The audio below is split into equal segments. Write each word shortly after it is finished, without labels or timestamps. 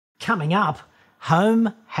Coming up,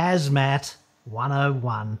 Home Hazmat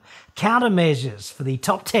 101. Countermeasures for the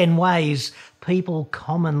top 10 ways people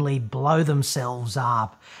commonly blow themselves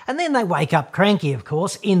up. And then they wake up cranky, of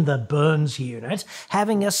course, in the burns unit,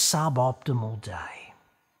 having a suboptimal day.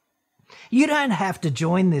 You don't have to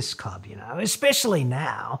join this club, you know, especially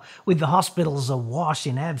now with the hospitals awash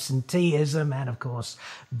in absenteeism and, of course,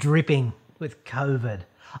 dripping with COVID.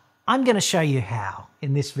 I'm going to show you how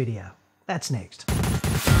in this video. That's next.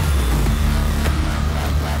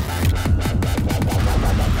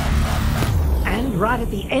 And right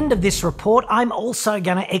at the end of this report, I'm also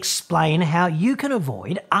going to explain how you can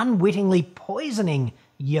avoid unwittingly poisoning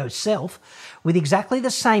yourself with exactly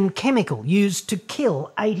the same chemical used to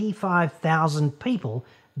kill 85,000 people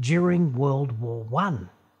during World War I.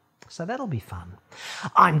 So that'll be fun.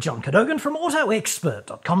 I'm John Cadogan from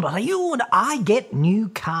AutoExpert.com.au, and I get new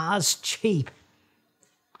cars cheap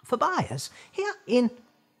for buyers here in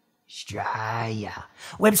Australia.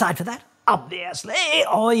 Website for that, obviously,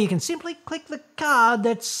 or you can simply click the card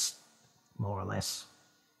that's more or less,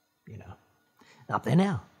 you know, up there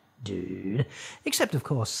now, dude. Except, of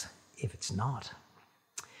course, if it's not.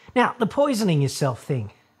 Now, the poisoning yourself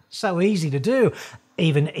thing, so easy to do,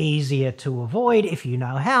 even easier to avoid if you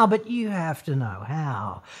know how, but you have to know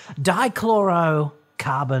how.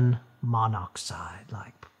 Dichlorocarbon monoxide,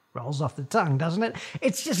 like, rolls off the tongue, doesn't it?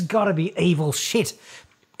 It's just got to be evil shit.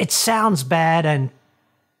 It sounds bad, and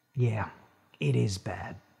yeah, it is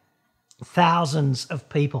bad. Thousands of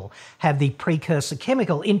people have the precursor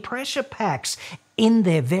chemical in pressure packs in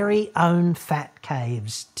their very own fat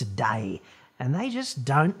caves today, and they just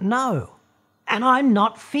don't know. And I'm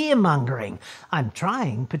not fear-mongering. I'm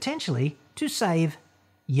trying, potentially, to save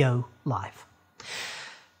your life.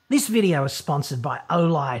 This video is sponsored by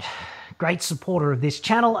Olight, great supporter of this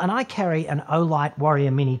channel, and I carry an Olight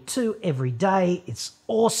Warrior Mini 2 every day. It's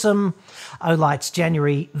awesome. Olight's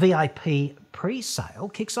January VIP pre-sale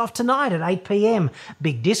kicks off tonight at 8 p.m.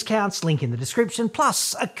 Big discounts, link in the description,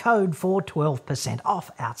 plus a code for 12%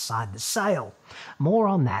 off outside the sale. More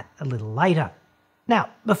on that a little later. Now,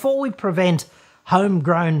 before we prevent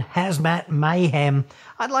homegrown hazmat mayhem,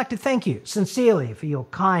 I'd like to thank you sincerely for your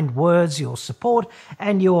kind words, your support,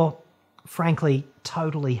 and your, frankly,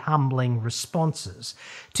 totally humbling responses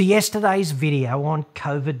to yesterday's video on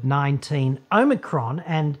COVID-19 Omicron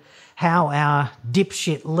and how our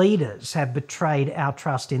dipshit leaders have betrayed our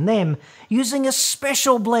trust in them using a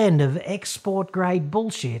special blend of export-grade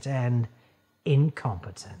bullshit and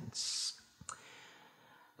incompetence.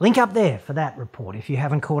 Link up there for that report if you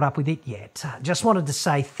haven't caught up with it yet. Just wanted to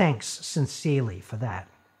say thanks sincerely for that.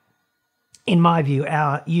 In my view,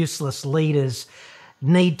 our useless leaders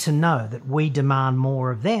need to know that we demand more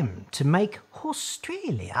of them to make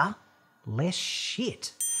Australia less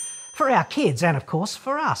shit. For our kids and, of course,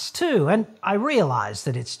 for us too. And I realise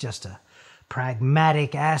that it's just a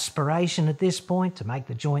pragmatic aspiration at this point to make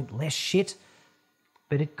the joint less shit,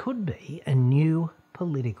 but it could be a new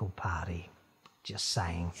political party. Just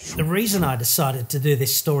saying. The reason I decided to do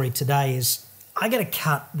this story today is I got to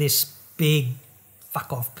cut this big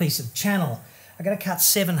fuck-off piece of channel. I got to cut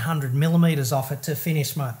 700 millimetres off it to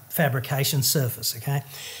finish my fabrication surface, okay?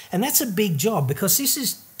 And that's a big job because this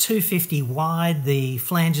is 250 wide, the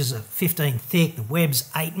flanges are 15 thick, the web's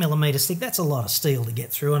 8 millimetres thick. That's a lot of steel to get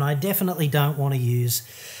through, and I definitely don't want to use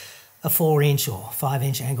a 4-inch or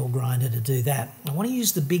 5-inch angle grinder to do that. I want to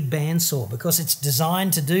use the big bandsaw because it's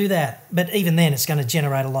designed to do that, but even then it's going to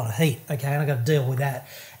generate a lot of heat, okay, and I've got to deal with that.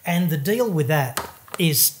 And the deal with that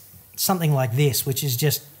is something like this, which is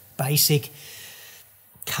just basic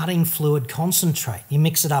cutting fluid concentrate. You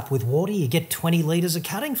mix it up with water, you get 20 litres of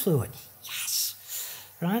cutting fluid. Yes,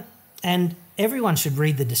 right? And everyone should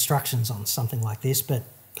read the instructions on something like this, but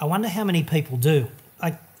I wonder how many people do.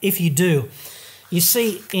 If you do, you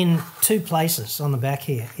see in 2 places on the back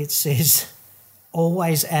here, it says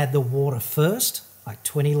always add the water first, like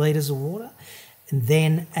 20 litres of water, and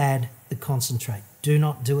then add the concentrate. Do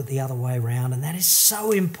not do it the other way around, and that is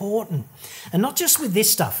so important. And not just with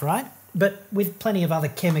this stuff, right? But with plenty of other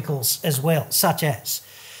chemicals as well, such as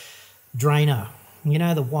Drano. You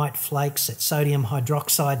know, the white flakes, that sodium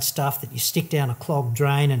hydroxide stuff that you stick down a clogged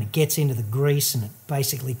drain and it gets into the grease and it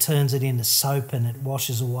basically turns it into soap and it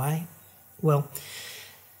washes away? Well,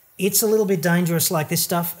 it's a little bit dangerous like this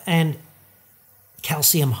stuff, and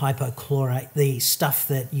calcium hypochlorite, the stuff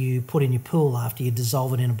that you put in your pool after you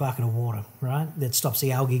dissolve it in a bucket of water, right? That stops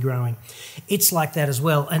the algae growing. It's like that as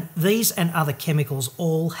well. And these and other chemicals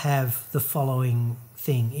all have the following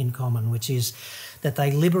thing in common, which is that they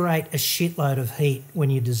liberate a shitload of heat when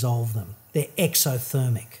you dissolve them. They're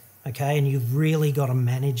exothermic, okay? And you've really got to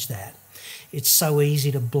manage that. it's so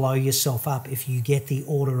easy to blow yourself up if you get the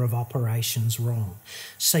order of operations wrong.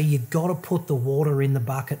 So you've got to put the water in the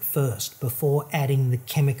bucket first before adding the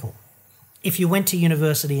chemical. If you went to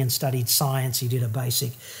university and studied science, you did a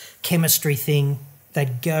basic chemistry thing,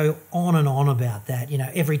 they'd go on and on about that. You know,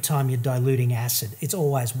 every time you're diluting acid, it's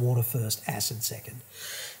always water first, acid second.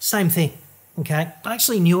 Same thing, okay? I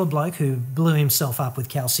actually knew a bloke who blew himself up with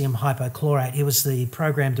calcium hypochlorite. He was the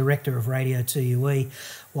program director of Radio 2UE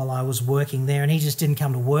while I was working there, and he just didn't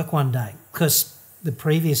come to work one day because the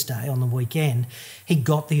previous day on the weekend, he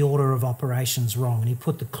got the order of operations wrong and he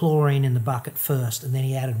put the chlorine in the bucket first and then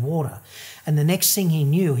he added water. And the next thing he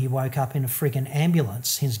knew, he woke up in a friggin'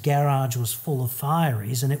 ambulance. His garage was full of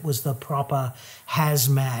fireys and it was the proper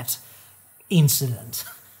hazmat incident,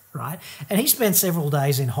 right? And he spent several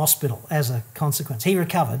days in hospital as a consequence. He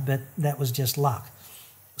recovered, but that was just luck.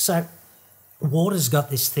 So water's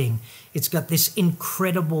got this thing. It's got this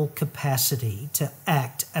incredible capacity to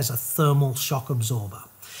act as a thermal shock absorber.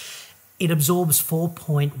 It absorbs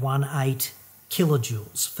 4.18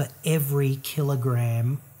 kilojoules for every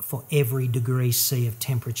kilogram for every degree C of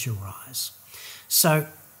temperature rise. So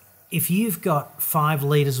if you've got 5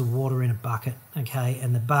 litres of water in a bucket, okay,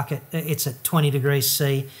 and the bucket, it's at 20 degrees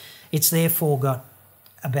C, it's therefore got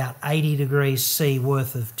about 80 degrees C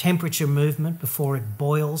worth of temperature movement before it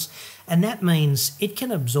boils, and that means it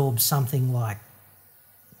can absorb something like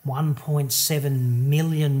 1.7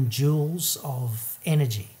 million joules of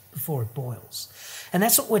energy before it boils. And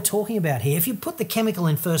that's what we're talking about here. If you put the chemical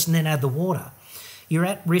in first and then add the water, you're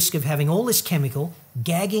at risk of having all this chemical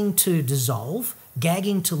gagging to dissolve,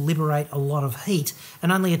 gagging to liberate a lot of heat,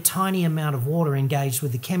 and only a tiny amount of water engaged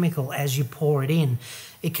with the chemical as you pour it in.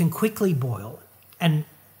 It can quickly boil and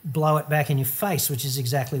blow it back in your face, which is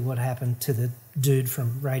exactly what happened to the dude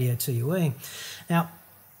from Radio 2UE. Now,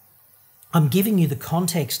 I'm giving you the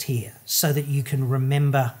context here so that you can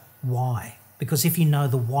remember why. Because if you know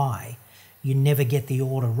the why, you never get the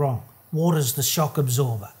order wrong. Water's the shock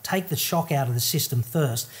absorber. Take the shock out of the system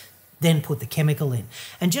first, then put the chemical in.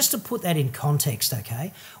 And just to put that in context,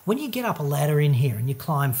 okay, when you get up a ladder in here and you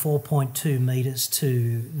climb 4.2 metres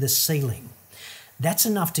to the ceiling, that's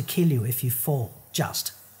enough to kill you if you fall,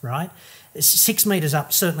 just, right? 6 metres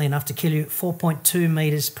up, certainly enough to kill you. 4.2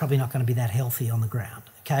 metres, probably not going to be that healthy on the ground,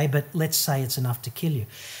 okay? But let's say it's enough to kill you.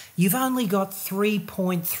 You've only got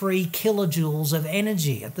 3.3 kilojoules of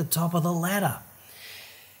energy at the top of the ladder.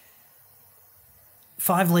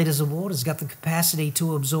 5 litres of water's got the capacity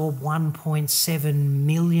to absorb 1.7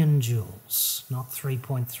 million joules, not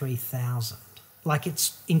 3.3 thousand. Like,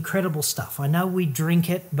 it's incredible stuff. I know we drink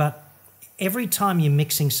it, but every time you're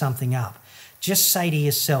mixing something up, just say to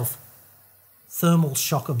yourself, thermal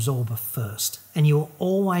shock absorber first, and you'll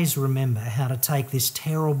always remember how to take this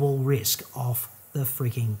terrible risk off the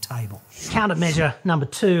freaking table. Countermeasure number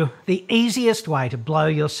 2, the easiest way to blow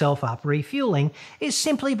yourself up refueling is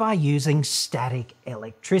simply by using static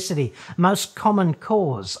electricity, most common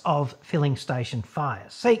cause of filling station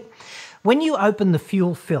fires. See, when you open the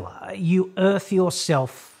fuel filler, you earth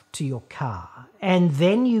yourself to your car, and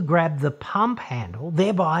then you grab the pump handle,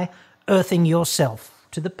 thereby earthing yourself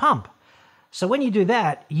to the pump. So when you do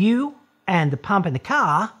that, you and the pump in the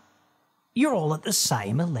car, you're all at the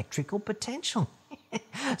same electrical potential.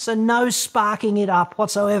 So no sparking it up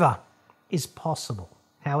whatsoever is possible.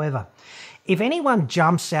 However, if anyone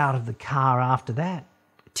jumps out of the car after that,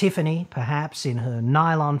 Tiffany, perhaps in her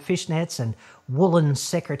nylon fishnets and woolen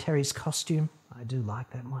secretary's costume, I do like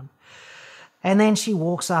that one, and then she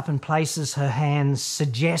walks up and places her hands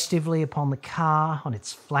suggestively upon the car on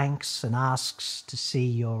its flanks and asks to see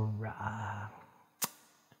your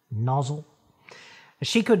nozzle.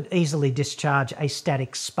 She could easily discharge a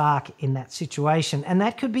static spark in that situation, and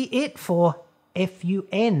that could be it for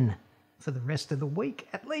FUN for the rest of the week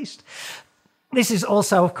at least. This is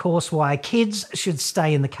also, of course, why kids should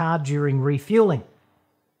stay in the car during refueling.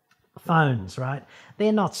 Phones, right?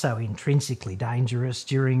 They're not so intrinsically dangerous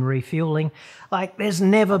during refueling. Like, there's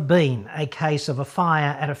never been a case of a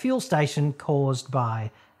fire at a fuel station caused by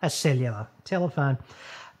a cellular telephone.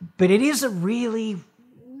 But it is a really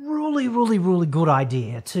good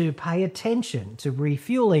idea to pay attention to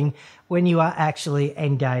refueling when you are actually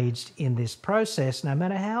engaged in this process, no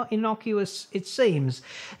matter how innocuous it seems,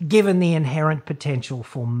 given the inherent potential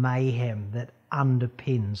for mayhem that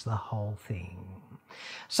underpins the whole thing.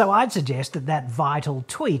 So I'd suggest that that vital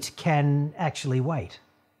tweet can actually wait,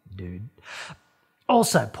 dude.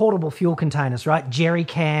 Also, portable fuel containers, right? Jerry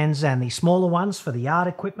cans and the smaller ones for the yard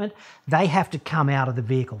equipment, they have to come out of the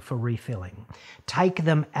vehicle for refilling. Take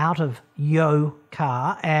them out of your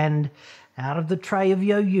car and out of the tray of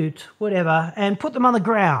your ute, whatever, and put them on the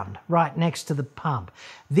ground right next to the pump.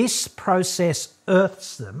 This process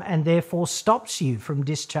earths them and therefore stops you from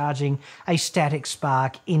discharging a static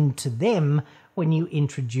spark into them when you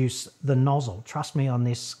introduce the nozzle. Trust me on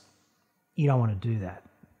this, you don't want to do that.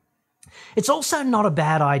 It's also not a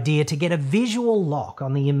bad idea to get a visual lock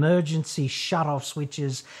on the emergency shut-off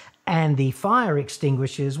switches and the fire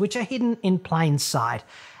extinguishers, which are hidden in plain sight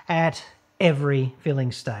at every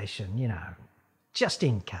filling station, you know, just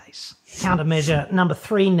in case. Countermeasure number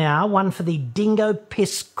 3 now, one for the Dingo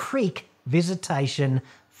Piss Creek Visitation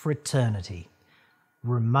Fraternity.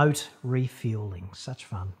 Remote refueling, such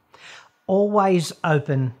fun. Always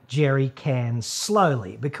open jerry cans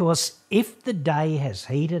slowly, because if the day has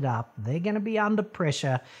heated up, they're going to be under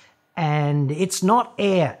pressure, and it's not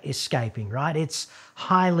air escaping, right? It's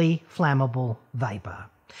highly flammable vapor.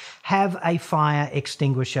 Have a fire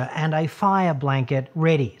extinguisher and a fire blanket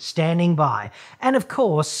ready, standing by. And of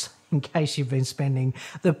course, in case you've been spending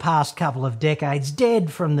the past couple of decades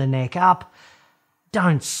dead from the neck up,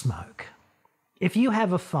 don't smoke. If you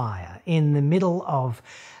have a fire in the middle of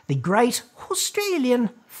the great Australian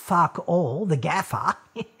fuck all, the gaffer,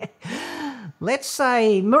 let's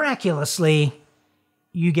say miraculously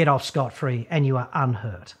you get off scot-free and you are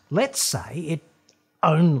unhurt. Let's say it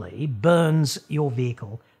only burns your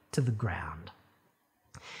vehicle to the ground.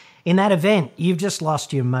 In that event, you've just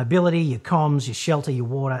lost your mobility, your comms, your shelter, your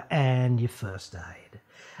water, and your first aid.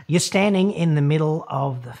 You're standing in the middle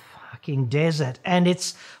of the fucking desert and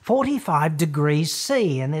it's 45 degrees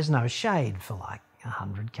C and there's no shade for like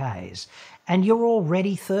 100 k's. And you're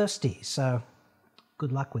already thirsty, so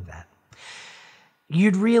good luck with that.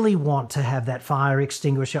 You'd really want to have that fire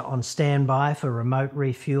extinguisher on standby for remote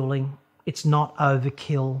refueling. It's not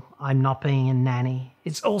overkill. I'm not being a nanny.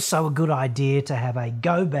 It's also a good idea to have a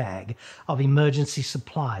go bag of emergency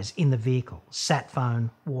supplies in the vehicle. Sat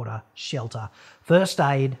phone, water, shelter, first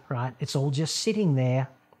aid, right? It's all just sitting there,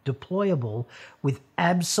 deployable with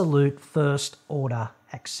absolute first order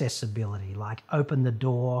accessibility. Like open the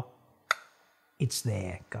door, it's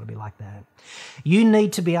there. Got to be like that. You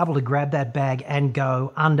need to be able to grab that bag and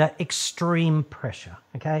go under extreme pressure,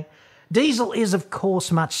 okay? Diesel is, of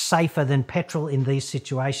course, much safer than petrol in these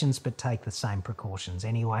situations, but take the same precautions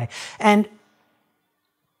anyway. And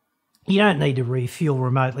you don't need to refuel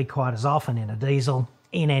remotely quite as often in a diesel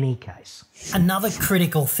in any case. Another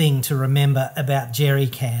critical thing to remember about jerry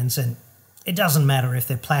cans, and it doesn't matter if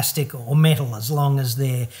they're plastic or metal as long as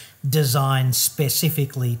they're designed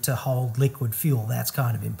specifically to hold liquid fuel. That's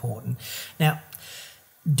kind of important. Now,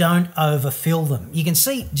 don't overfill them. You can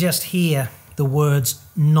see just here the words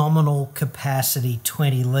nominal capacity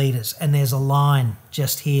 20 litres, and there's a line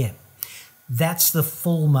just here. That's the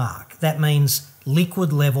full mark. That means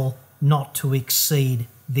liquid level not to exceed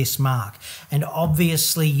this mark. And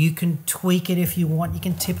obviously you can tweak it if you want. You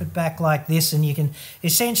can tip it back like this and you can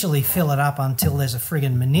essentially fill it up until there's a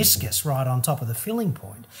friggin' meniscus right on top of the filling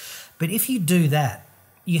point. But if you do that,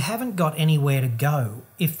 you haven't got anywhere to go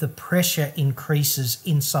if the pressure increases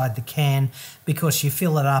inside the can because you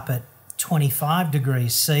fill it up at 25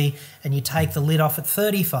 degrees C and you take the lid off at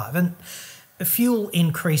 35. And the fuel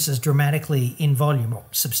increases dramatically in volume, or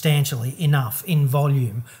substantially enough in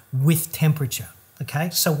volume with temperature.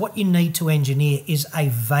 Okay, so what you need to engineer is a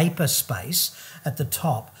vapor space at the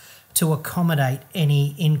top to accommodate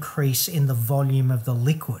any increase in the volume of the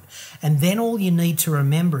liquid. And then all you need to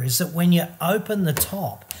remember is that when you open the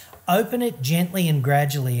top, open it gently and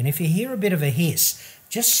gradually. And if you hear a bit of a hiss,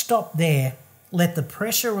 just stop there, let the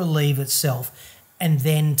pressure relieve itself, and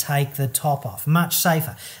then take the top off. Much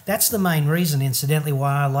safer. That's the main reason, incidentally,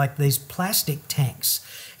 why I like these plastic tanks.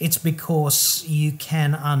 It's because you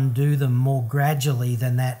can undo them more gradually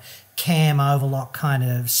than that cam overlock kind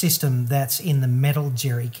of system that's in the metal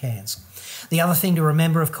jerry cans. The other thing to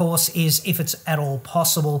remember, of course, is if it's at all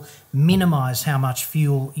possible, minimise how much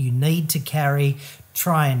fuel you need to carry.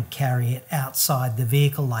 Try and carry it outside the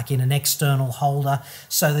vehicle, like in an external holder,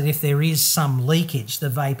 so that if there is some leakage, the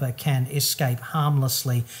vapour can escape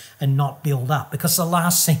harmlessly and not build up. Because the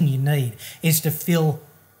last thing you need is to fill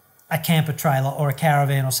a camper trailer or a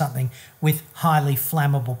caravan or something with highly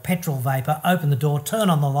flammable petrol vapour, open the door, turn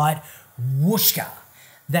on the light, whooshka.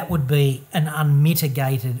 That would be an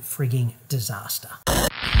unmitigated frigging disaster.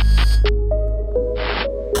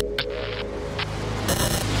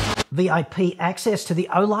 VIP access to the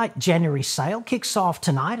Olight January sale kicks off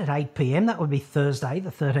tonight at 8 p.m. That would be Thursday,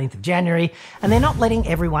 the 13th of January. And they're not letting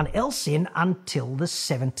everyone else in until the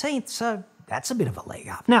 17th. So that's a bit of a leg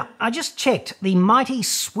up. Now, I just checked the Mighty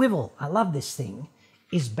Swivel. I love this thing.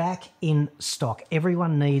 is back in stock.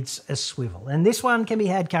 Everyone needs a swivel. And this one can be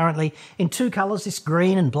had currently in two colours, this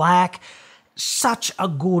green and black. Such a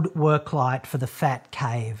good work light for the fat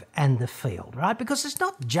cave and the field, right? Because it's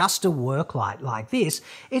not just a work light like this,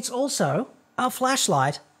 it's also a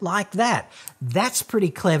flashlight like that. That's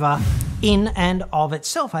pretty clever in and of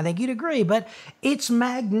itself, I think you'd agree, but it's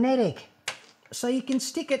magnetic. So you can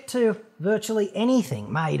stick it to virtually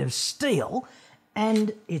anything made of steel,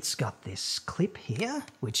 and it's got this clip here,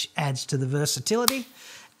 which adds to the versatility.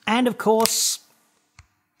 And of course,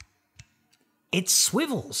 it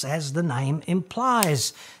swivels, as the name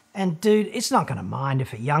implies. And dude, it's not going to mind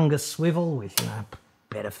if a younger swivel with,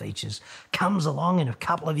 better features comes along in a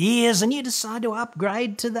couple of years and you decide to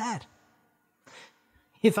upgrade to that.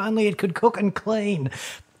 If only it could cook and clean.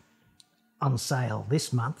 On sale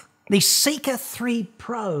this month, the Seeker 3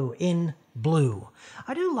 Pro in blue.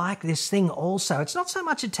 I do like this thing also. It's not so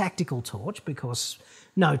much a tactical torch because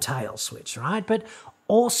no tail switch, right? But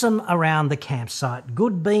awesome around the campsite.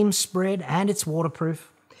 Good beam spread and it's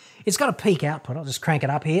waterproof. It's got a peak output, I'll just crank it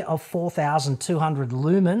up here, of 4,200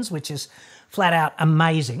 lumens, which is flat out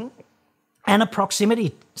amazing. And a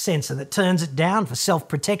proximity sensor that turns it down for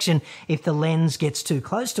self-protection if the lens gets too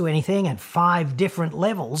close to anything, at 5 different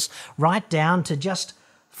levels, right down to just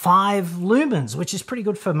 5 lumens, which is pretty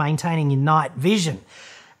good for maintaining your night vision.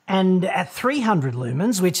 And at 300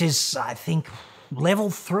 lumens, which is, I think, level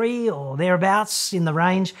 3 or thereabouts in the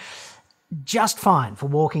range, just fine for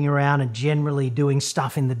walking around and generally doing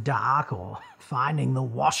stuff in the dark or finding the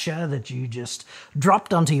washer that you just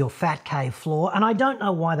dropped onto your fat cave floor. And I don't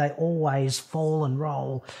know why they always fall and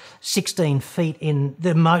roll 16 feet in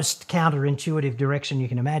the most counterintuitive direction you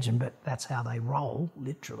can imagine, but that's how they roll,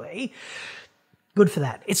 literally. Good for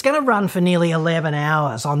that. It's going to run for nearly 11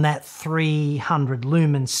 hours on that 300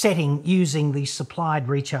 lumen setting using the supplied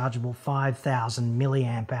rechargeable 5,000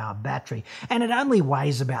 milliamp hour battery. And it only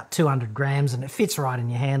weighs about 200 grams and it fits right in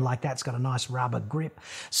your hand like that. It's got a nice rubber grip.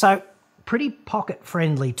 So pretty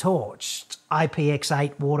pocket-friendly torch. It's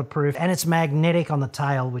IPX8 waterproof and it's magnetic on the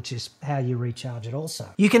tail, which is how you recharge it also.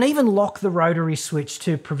 You can even lock the rotary switch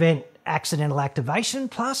to prevent accidental activation,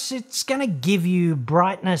 plus it's going to give you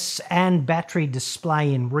brightness and battery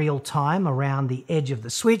display in real time around the edge of the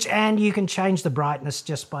switch, and you can change the brightness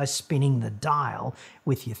just by spinning the dial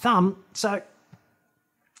with your thumb. So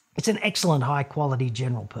it's an excellent high-quality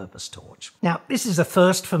general-purpose torch. Now, this is a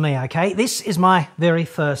first for me, okay? This is my very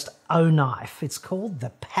first O knife. It's called the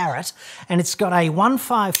Parrot, and it's got a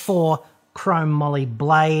 154 chrome moly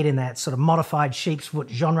blade in that sort of modified sheep's foot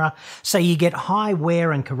genre, so you get high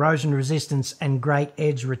wear and corrosion resistance and great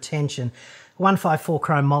edge retention. 154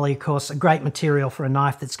 chrome moly, of course, a great material for a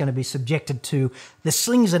knife that's going to be subjected to the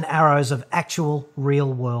slings and arrows of actual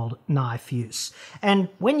real-world knife use. And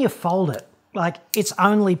when you fold it, it's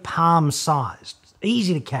only palm-sized.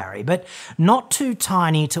 Easy to carry, but not too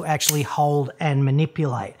tiny to actually hold and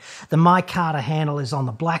manipulate. The micarta handle is on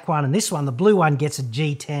the black one, and this one, the blue one, gets a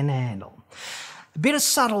G10 handle. A bit of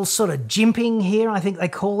subtle sort of jimping here, I think they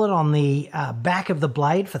call it, on the back of the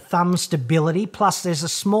blade for thumb stability, plus there's a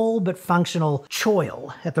small but functional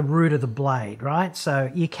choil at the root of the blade, right? So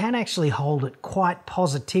you can actually hold it quite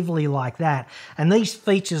positively like that, and these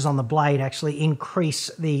features on the blade actually increase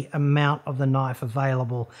the amount of the knife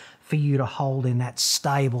available for you to hold in that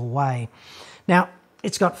stable way. Now,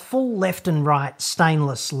 it's got full left and right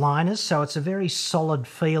stainless liners, so it's a very solid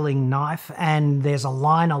feeling knife, and there's a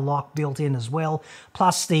liner lock built in as well,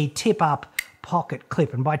 plus the tip-up pocket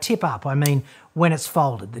clip. And by tip-up, I mean when it's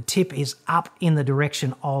folded. The tip is up in the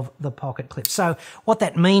direction of the pocket clip. So what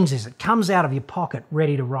that means is it comes out of your pocket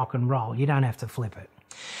ready to rock and roll. You don't have to flip it.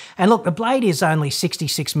 And look, the blade is only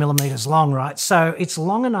 66 millimeters long, right? So it's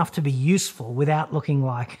long enough to be useful without looking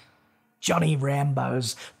like Johnny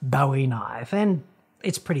Rambo's Bowie knife. And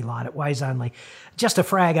it's pretty light. It weighs only just a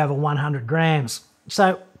frag over 100 grams.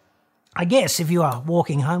 So I guess if you are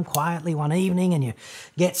walking home quietly one evening and you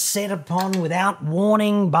get set upon without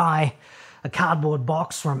warning by a cardboard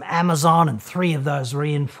box from Amazon and 3 of those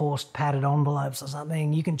reinforced padded envelopes or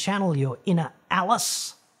something, you can channel your inner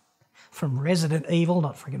Alice from Resident Evil,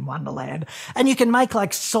 not friggin' Wonderland, and you can make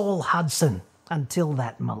like Saul Hudson until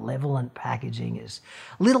that malevolent packaging is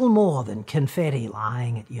little more than confetti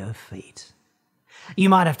lying at your feet. You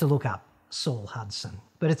might have to look up Saul Hudson,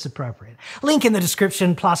 but it's appropriate. Link in the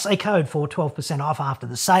description, plus a code for 12% off after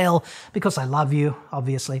the sale, because I love you,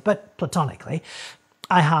 obviously, but platonically.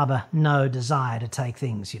 I harbour no desire to take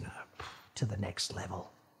things, to the next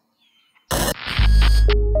level.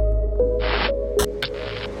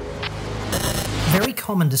 Very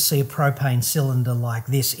common to see a propane cylinder like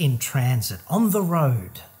this in transit, on the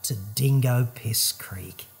road, to to Dingo Piss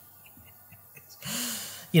Creek.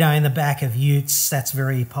 You know, in the back of utes, that's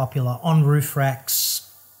very popular. On roof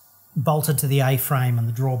racks, bolted to the A-frame and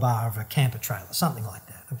the drawbar of a camper trailer, something like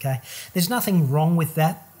that, okay? There's nothing wrong with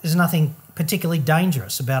that. There's nothing particularly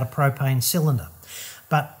dangerous about a propane cylinder.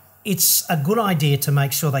 But it's a good idea to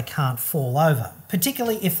make sure they can't fall over,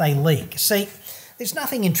 particularly if they leak. See, there's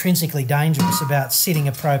nothing intrinsically dangerous about sitting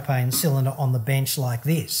a propane cylinder on the bench like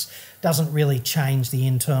this. Doesn't really change the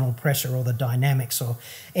internal pressure or the dynamics or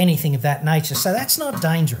anything of that nature. So that's not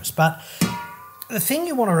dangerous. But the thing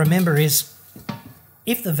you want to remember is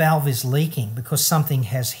if the valve is leaking because something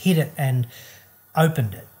has hit it and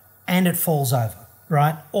opened it and it falls over,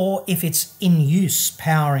 right? Or if it's in use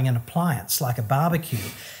powering an appliance like a barbecue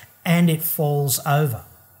and it falls over,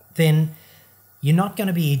 then you're not going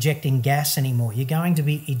to be ejecting gas anymore. You're going to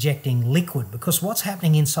be ejecting liquid, because what's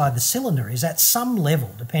happening inside the cylinder is at some level,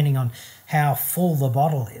 depending on how full the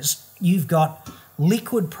bottle is, you've got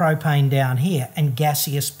liquid propane down here and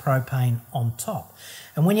gaseous propane on top.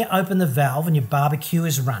 And when you open the valve and your barbecue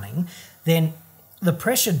is running, then the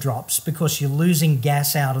pressure drops because you're losing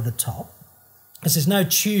gas out of the top, because there's no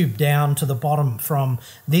tube down to the bottom from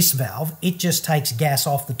this valve. It just takes gas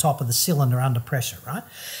off the top of the cylinder under pressure, right?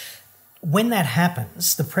 When that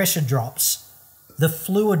happens, the pressure drops, the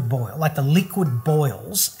fluid boil, like the liquid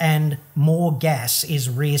boils, and more gas is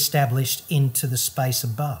re-established into the space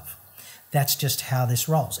above. That's just how this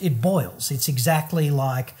rolls. It boils. It's exactly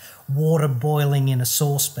like water boiling in a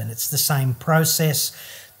saucepan. It's the same process.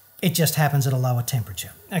 It just happens at a lower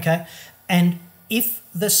temperature, okay? And if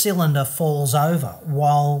the cylinder falls over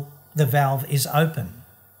while the valve is open,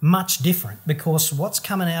 much different, because what's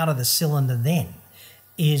coming out of the cylinder then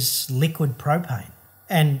is liquid propane.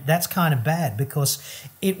 And that's kind of bad because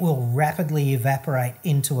it will rapidly evaporate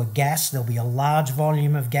into a gas. There'll be a large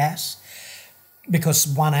volume of gas. Because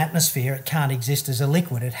 1 atmosphere, it can't exist as a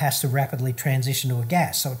liquid. It has to rapidly transition to a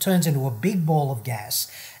gas. So it turns into a big ball of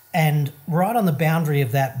gas. And right on the boundary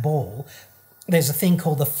of that ball, there's a thing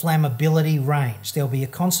called the flammability range. There'll be a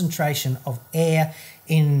concentration of air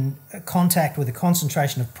in contact with a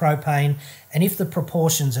concentration of propane. And if the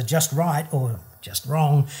proportions are just right or just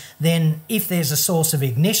wrong, then if there's a source of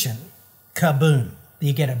ignition, kaboom,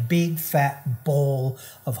 you get a big fat ball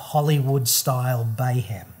of Hollywood-style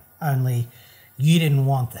mayhem. Only you didn't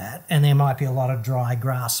want that, and there might be a lot of dry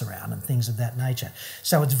grass around and things of that nature.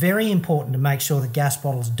 So it's very important to make sure that gas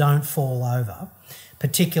bottles don't fall over,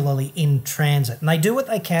 particularly in transit. And they do what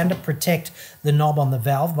they can to protect the knob on the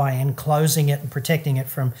valve by enclosing it and protecting it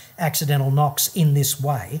from accidental knocks in this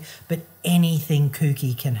way, but anything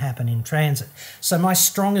kooky can happen in transit. So my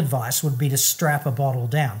strong advice would be to strap a bottle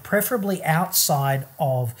down, preferably outside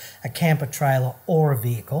of a camper trailer or a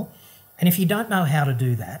vehicle. And if you don't know how to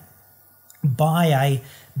do that, buy a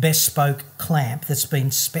bespoke clamp that's been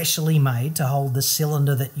specially made to hold the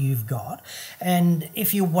cylinder that you've got. And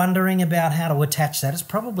if you're wondering about how to attach that, it's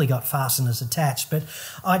probably got fasteners attached, but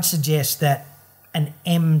I'd suggest that an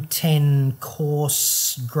M10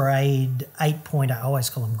 coarse grade 8.8, I always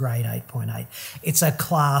call them grade 8.8. It's a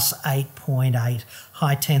class 8.8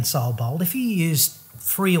 high tensile bolt. If you use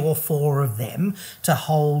 3 or 4 of them to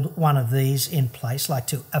hold one of these in place, like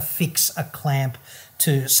to affix a clamp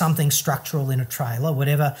to something structural in a trailer,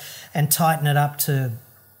 whatever, and tighten it up to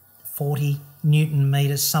 40 Newton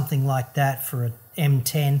meters, something like that for a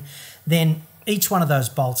M10, then each one of those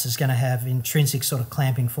bolts is going to have intrinsic sort of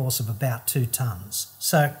clamping force of about 2 tons.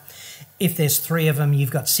 So if there's 3 of them, you've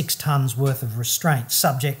got 6 tons worth of restraint,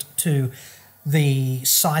 subject to the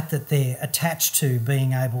site that they're attached to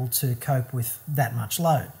being able to cope with that much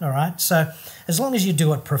load, all right? So as long as you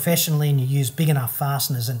do it professionally and you use big enough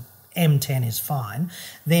fasteners, and M10 is fine,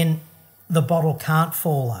 then the bottle can't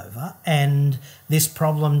fall over and this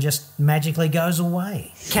problem just magically goes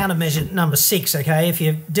away. Countermeasure number 6, okay, if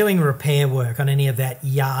you're doing repair work on any of that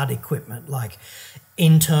yard equipment, like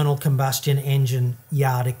internal combustion engine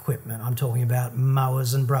yard equipment, I'm talking about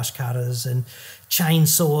mowers and brush cutters and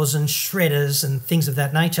chainsaws and shredders and things of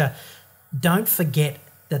that nature, don't forget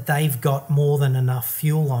that they've got more than enough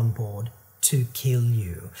fuel on board to kill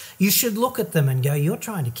you. You should look at them and go, you're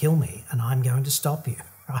trying to kill me and I'm going to stop you,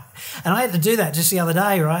 right? And I had to do that just the other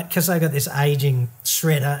day, right? Because I got this aging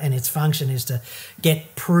shredder and its function is to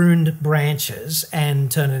get pruned branches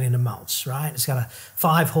and turn it into mulch, right? It's got a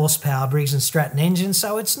 5 horsepower Briggs & Stratton engine,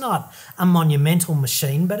 so it's not a monumental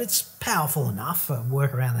machine, but it's powerful enough for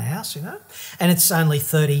work around the house, you know? And it's only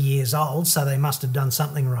 30 years old, so they must have done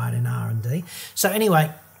something right in R&D. So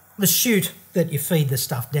anyway, the chute that you feed the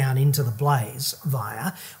stuff down into the blaze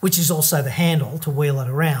via, which is also the handle to wheel it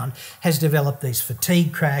around, has developed these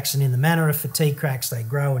fatigue cracks, and in the manner of fatigue cracks, they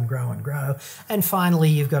grow and grow and grow, and finally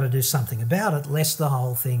you've got to do something about it, lest the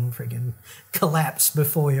whole thing friggin' collapse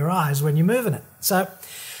before your eyes when you're moving it. So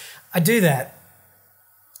I do that,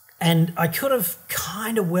 and I could have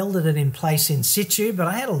kind of welded it in place in situ, but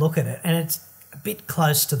I had a look at it, and it's a bit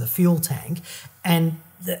close to the fuel tank, and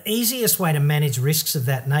the easiest way to manage risks of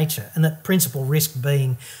that nature, and the principal risk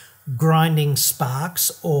being grinding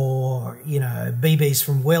sparks or, you know, BBs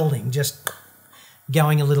from welding, just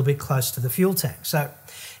going a little bit close to the fuel tank. So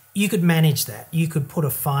you could manage that. You could put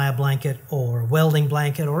a fire blanket or a welding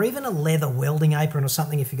blanket or even a leather welding apron or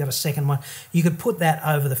something if you've got a second one. You could put that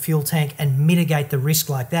over the fuel tank and mitigate the risk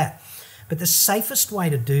like that. But the safest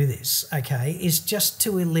way to do this, okay, is just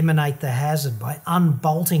to eliminate the hazard by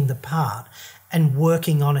unbolting the part and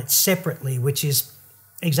working on it separately, which is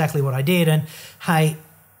exactly what I did. And hey,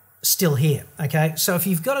 still here, okay? So if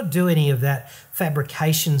you've got to do any of that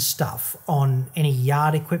fabrication stuff on any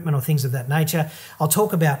yard equipment or things of that nature, I'll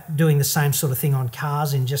talk about doing the same sort of thing on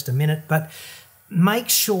cars in just a minute, but make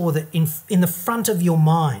sure that in the front of your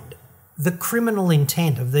mind, the criminal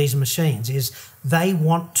intent of these machines is they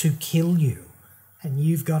want to kill you, and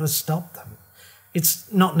you've got to stop them.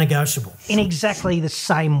 It's not negotiable. In exactly the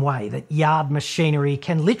same way that yard machinery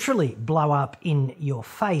can literally blow up in your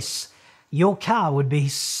face, your car would be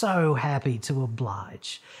so happy to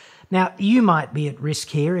oblige. Now, you might be at risk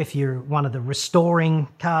here if you're one of the restoring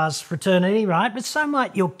cars fraternity, right? But so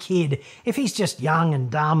might your kid if he's just young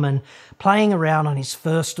and dumb and playing around on his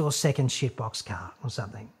first or second shitbox car or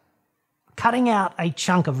something. Cutting out a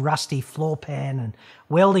chunk of rusty floor pan and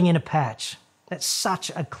welding in a patch, that's such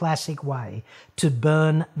a classic way to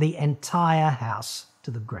burn the entire house to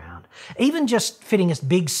the ground. Even just fitting a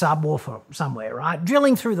big subwoofer somewhere, right?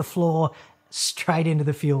 Drilling through the floor straight into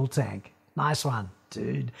the fuel tank. Nice one,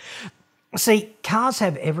 dude. See, cars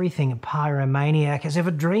have everything a pyromaniac has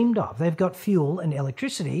ever dreamed of. They've got fuel and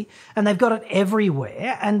electricity, and they've got it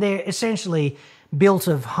everywhere, and they're essentially built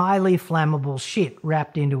of highly flammable shit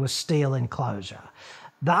wrapped into a steel enclosure.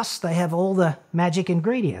 Thus, they have all the magic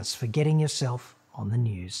ingredients for getting yourself on the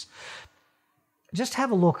news. Just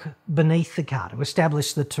have a look beneath the car to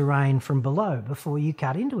establish the terrain from below before you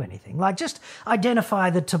cut into anything. Like, just identify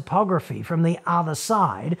the topography from the other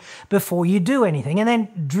side before you do anything. And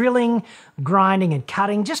then drilling, grinding and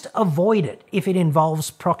cutting, just avoid it if it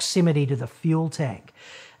involves proximity to the fuel tank.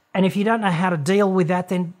 And if you don't know how to deal with that,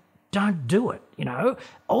 then don't do it, you know.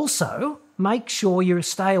 Also, make sure you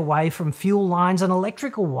stay away from fuel lines and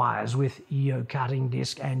electrical wires with your cutting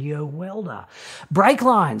disc and your welder. Brake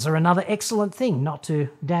lines are another excellent thing not to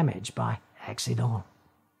damage by accident.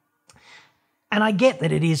 And I get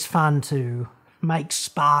that it is fun to make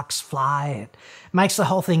sparks fly. It makes the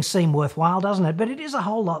whole thing seem worthwhile, doesn't it? But it is a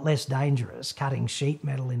whole lot less dangerous cutting sheet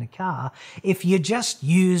metal in a car if you just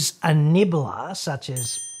use a nibbler such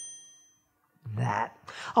as that.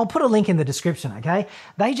 I'll put a link in the description, okay?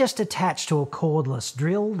 They just attach to a cordless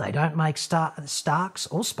drill. They don't make starks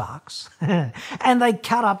or sparks. And they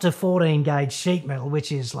cut up to 14 gauge sheet metal,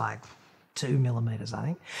 which is like 2 millimeters, I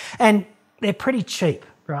think. And they're pretty cheap,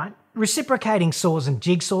 right? Reciprocating saws and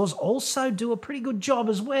jigsaws also do a pretty good job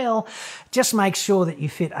as well. Just make sure that you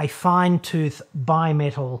fit a fine-tooth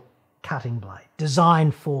bimetal cutting blade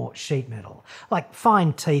designed for sheet metal. Like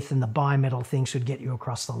fine teeth and the bimetal thing should get you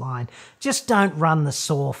across the line. Just don't run the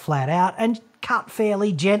saw flat out and cut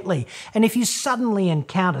fairly gently. And if you suddenly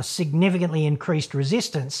encounter significantly increased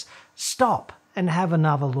resistance, stop and have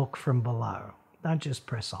another look from below. Don't just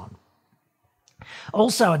press on.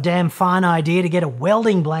 Also a damn fine idea to get a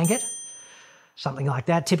welding blanket. Something like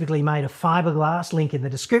that, typically made of fiberglass, link in the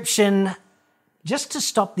description. Just to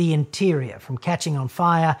stop the interior from catching on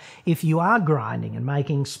fire if you are grinding and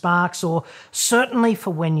making sparks, or certainly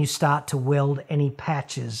for when you start to weld any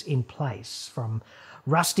patches in place from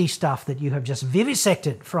rusty stuff that you have just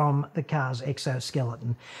vivisected from the car's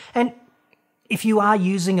exoskeleton. And if you are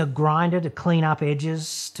using a grinder to clean up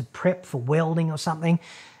edges, to prep for welding or something,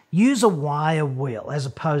 use a wire wheel as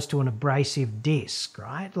opposed to an abrasive disc,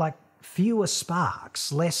 right? Like fewer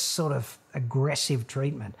sparks, less sort of aggressive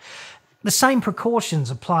treatment. The same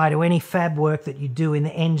precautions apply to any fab work that you do in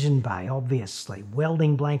the engine bay, obviously.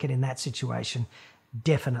 Welding blanket in that situation,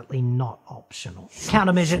 definitely not optional.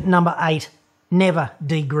 Countermeasure number 8, never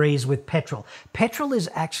degrease with petrol. Petrol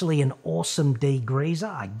is actually an awesome degreaser,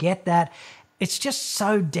 I get that. It's just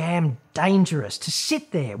so damn dangerous to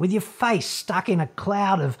sit there with your face stuck in a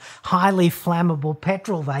cloud of highly flammable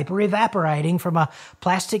petrol vapor evaporating from a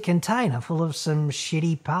plastic container full of some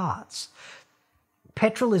shitty parts.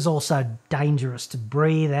 Petrol is also dangerous to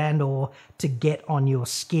breathe and or to get on your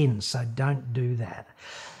skin, so don't do that.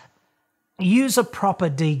 Use a proper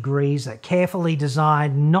degreaser, carefully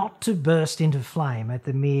designed not to burst into flame at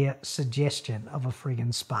the mere suggestion of a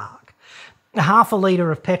friggin' spark. Half a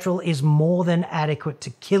litre of petrol is more than adequate to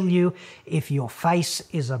kill you if your face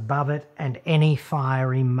is above it and any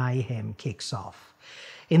fiery mayhem kicks off.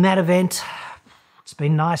 In that event, it's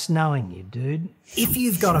been nice knowing you, dude. If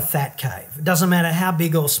you've got a fat cave, it doesn't matter how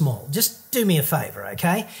big or small, just do me a favour,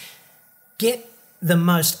 okay? Get the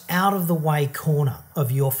most out-of-the-way corner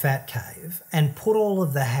of your fat cave and put all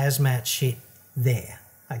of the hazmat shit there,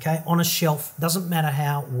 okay? On a shelf, doesn't matter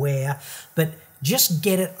how, where, but just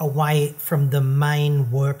get it away from the main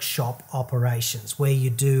workshop operations where you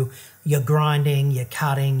do your grinding, your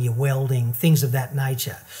cutting, your welding, things of that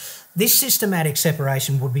nature. This systematic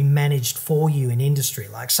separation would be managed for you in industry.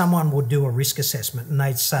 Like someone would do a risk assessment and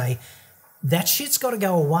they'd say, that shit's got to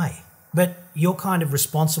go away, but you're kind of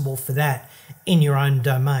responsible for that in your own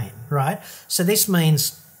domain, right? So this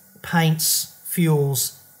means paints,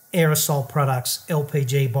 fuels, aerosol products,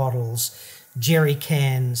 LPG bottles, jerry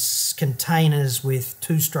cans, containers with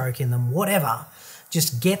two-stroke in them, whatever.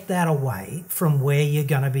 Just get that away from where you're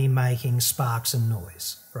going to be making sparks and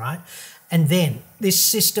noise, right? And then this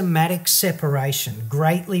systematic separation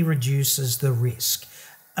greatly reduces the risk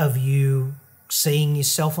of you seeing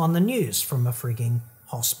yourself on the news from a frigging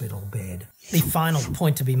hospital bed. The final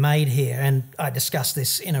point to be made here, and I discussed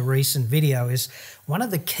this in a recent video, is one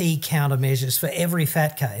of the key countermeasures for every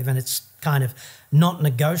fat cave, and it's kind of not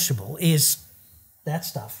negotiable, is that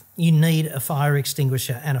stuff. You need a fire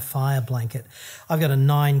extinguisher and a fire blanket. I've got a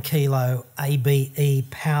 9 kilo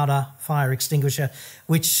ABE powder fire extinguisher,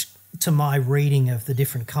 which to my reading of the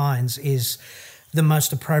different kinds is the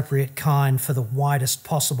most appropriate kind for the widest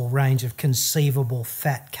possible range of conceivable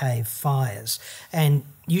fat cave fires. And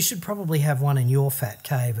you should probably have one in your fat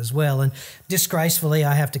cave as well. And disgracefully,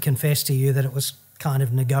 I have to confess to you that it was kind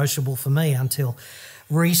of negotiable for me until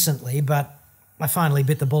recently, but I finally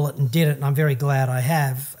bit the bullet and did it, and I'm very glad I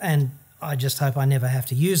have, and I just hope I never have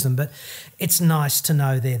to use them, but it's nice to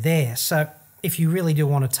know they're there. So if you really do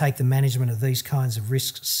want to take the management of these kinds of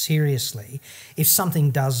risks seriously, if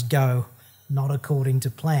something does go not according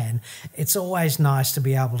to plan, it's always nice to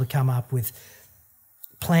be able to come up with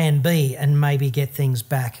plan B and maybe get things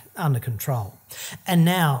back under control. And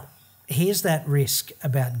now, here's that risk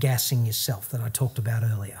about gassing yourself that I talked about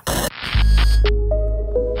earlier.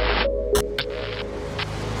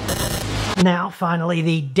 Now, finally,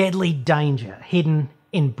 the deadly danger hidden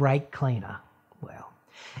in brake cleaner. Well,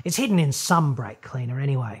 it's hidden in some brake cleaner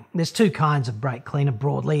anyway. There's two kinds of brake cleaner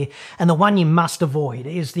broadly, and the one you must avoid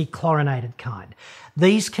is the chlorinated kind.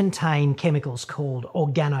 These contain chemicals called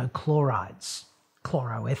organochlorides,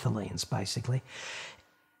 chloroethylenes basically.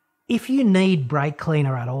 If you need brake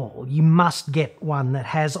cleaner at all, you must get one that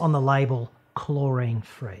has on the label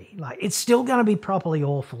chlorine-free. Like, it's still going to be properly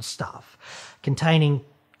awful stuff containing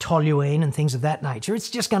toluene and things of that nature. It's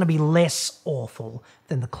just going to be less awful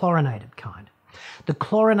than the chlorinated kind. The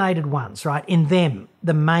chlorinated ones, right, in them,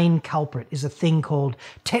 the main culprit is a thing called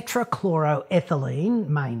tetrachloroethylene,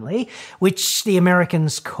 mainly, which the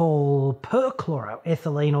Americans call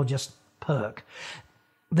perchloroethylene or just perc.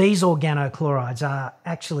 These organochlorides are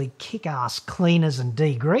actually kick-ass cleaners and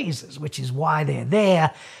degreasers, which is why they're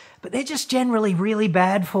there, but they're just generally really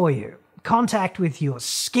bad for you. Contact with your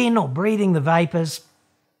skin or breathing the vapours,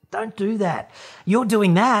 don't do that. You're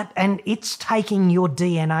doing that and it's taking your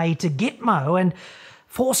DNA to Gitmo and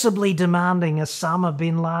forcibly demanding Osama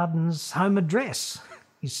bin Laden's home address,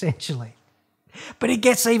 essentially. But it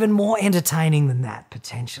gets even more entertaining than that,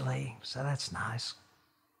 potentially, so that's nice.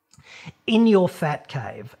 In your fat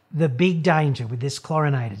cave, the big danger with this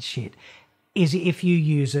chlorinated shit is if you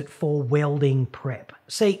use it for welding prep.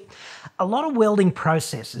 See, a lot of welding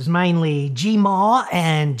processes, mainly GMAW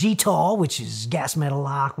and GTAW, which is gas metal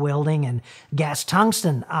arc welding, and gas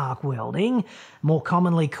tungsten arc welding, more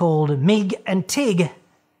commonly called MIG and TIG,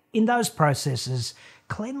 in those processes,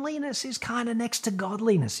 cleanliness is kind of next to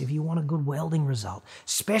godliness if you want a good welding result,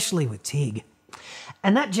 especially with TIG.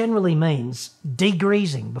 And that generally means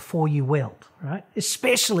degreasing before you weld, right?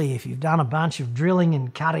 Especially if you've done a bunch of drilling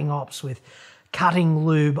and cutting ops with cutting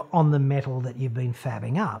lube on the metal that you've been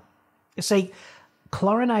fabbing up. You see,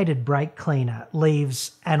 chlorinated brake cleaner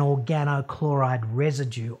leaves an organochloride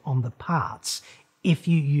residue on the parts if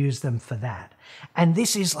you use them for that. And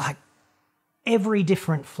this is like every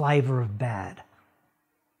different flavour of bad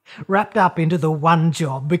wrapped up into the one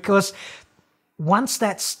job, because Once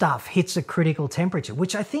that stuff hits a critical temperature,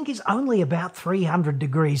 which I think is only about 300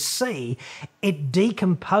 degrees C, it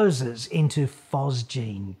decomposes into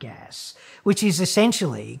phosgene gas, which is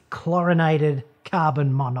essentially chlorinated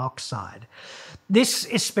carbon monoxide. This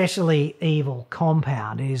especially evil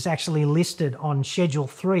compound is actually listed on Schedule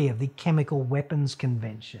 3 of the Chemical Weapons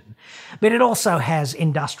Convention. But it also has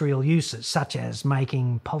industrial uses, such as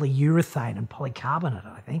making polyurethane and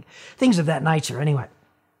polycarbonate, I think. Things of that nature, anyway.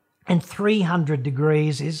 And 300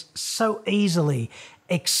 degrees is so easily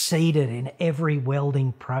exceeded in every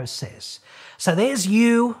welding process. So there's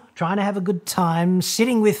you trying to have a good time,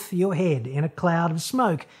 sitting with your head in a cloud of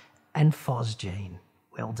smoke and phosgene.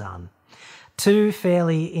 Well done. Two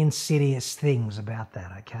fairly insidious things about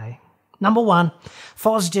that, okay? Number one,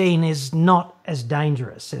 phosgene is not as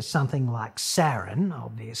dangerous as something like sarin,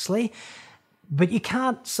 obviously, but you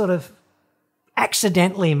can't sort of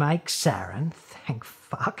accidentally make sarin, thank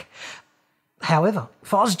fuck. However,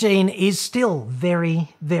 phosgene is still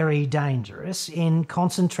very, very dangerous in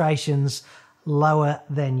concentrations lower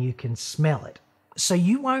than you can smell it. So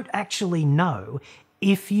you won't actually know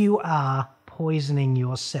if you are poisoning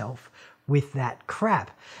yourself with that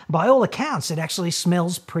crap. By all accounts, it actually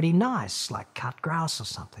smells pretty nice, like cut grass or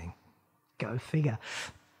something. Go figure.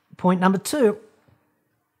 Point number two,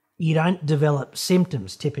 you don't develop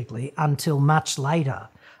symptoms typically until much later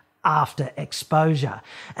after exposure.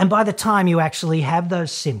 And by the time you actually have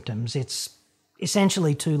those symptoms, it's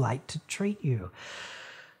essentially too late to treat you.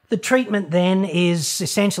 The treatment then is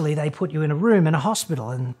essentially they put you in a room in a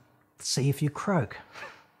hospital and see if you croak.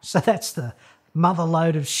 So that's the mother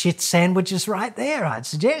load of shit sandwiches right there, I'd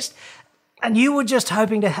suggest. And you were just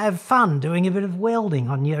hoping to have fun doing a bit of welding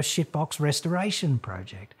on your shitbox restoration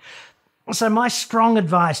project. So my strong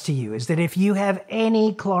advice to you is that if you have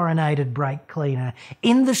any chlorinated brake cleaner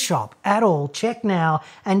in the shop at all, check now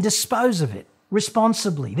and dispose of it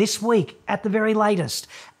responsibly this week at the very latest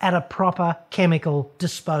at a proper chemical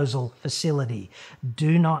disposal facility.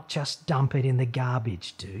 Do not just dump it in the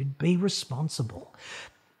garbage, dude. Be responsible.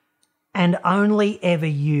 And only ever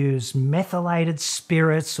use methylated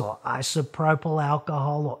spirits or isopropyl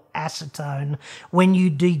alcohol or acetone when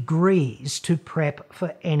you degrease to prep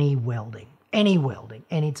for any welding,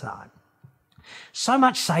 anytime. So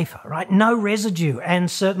much safer, right? No residue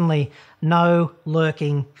and certainly no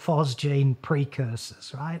lurking phosgene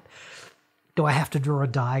precursors, right? Do I have to draw a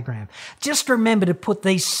diagram? Just remember to put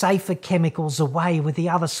these safer chemicals away with the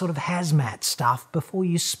other sort of hazmat stuff before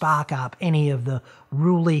you spark up any of the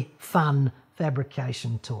really fun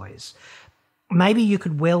fabrication toys. Maybe you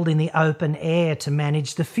could weld in the open air to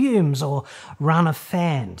manage the fumes or run a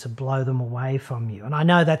fan to blow them away from you. And I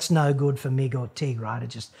know that's no good for MIG or TIG, right? It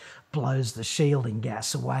just blows the shielding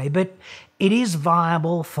gas away. But it is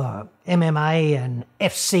viable for MMA and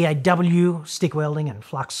FCAW, stick welding, and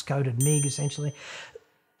flux-coated MIG, essentially.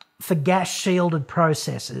 For gas-shielded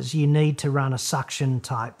processes, you need to run a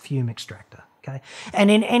suction-type fume extractor. Okay?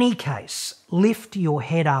 And in any case, lift your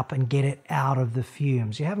head up and get it out of the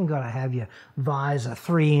fumes. You haven't got to have your visor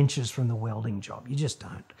 3 inches from the welding job. You just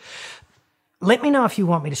don't. Let me know if you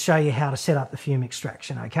want me to show you how to set up the fume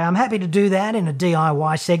extraction, okay? I'm happy to do that in a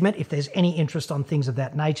DIY segment if there's any interest on things of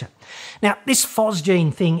that nature. Now, this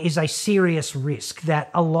phosgene thing is a serious risk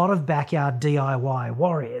that a lot of backyard DIY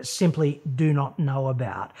warriors simply do not know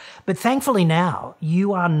about. But thankfully now,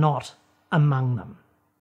 you are not among them.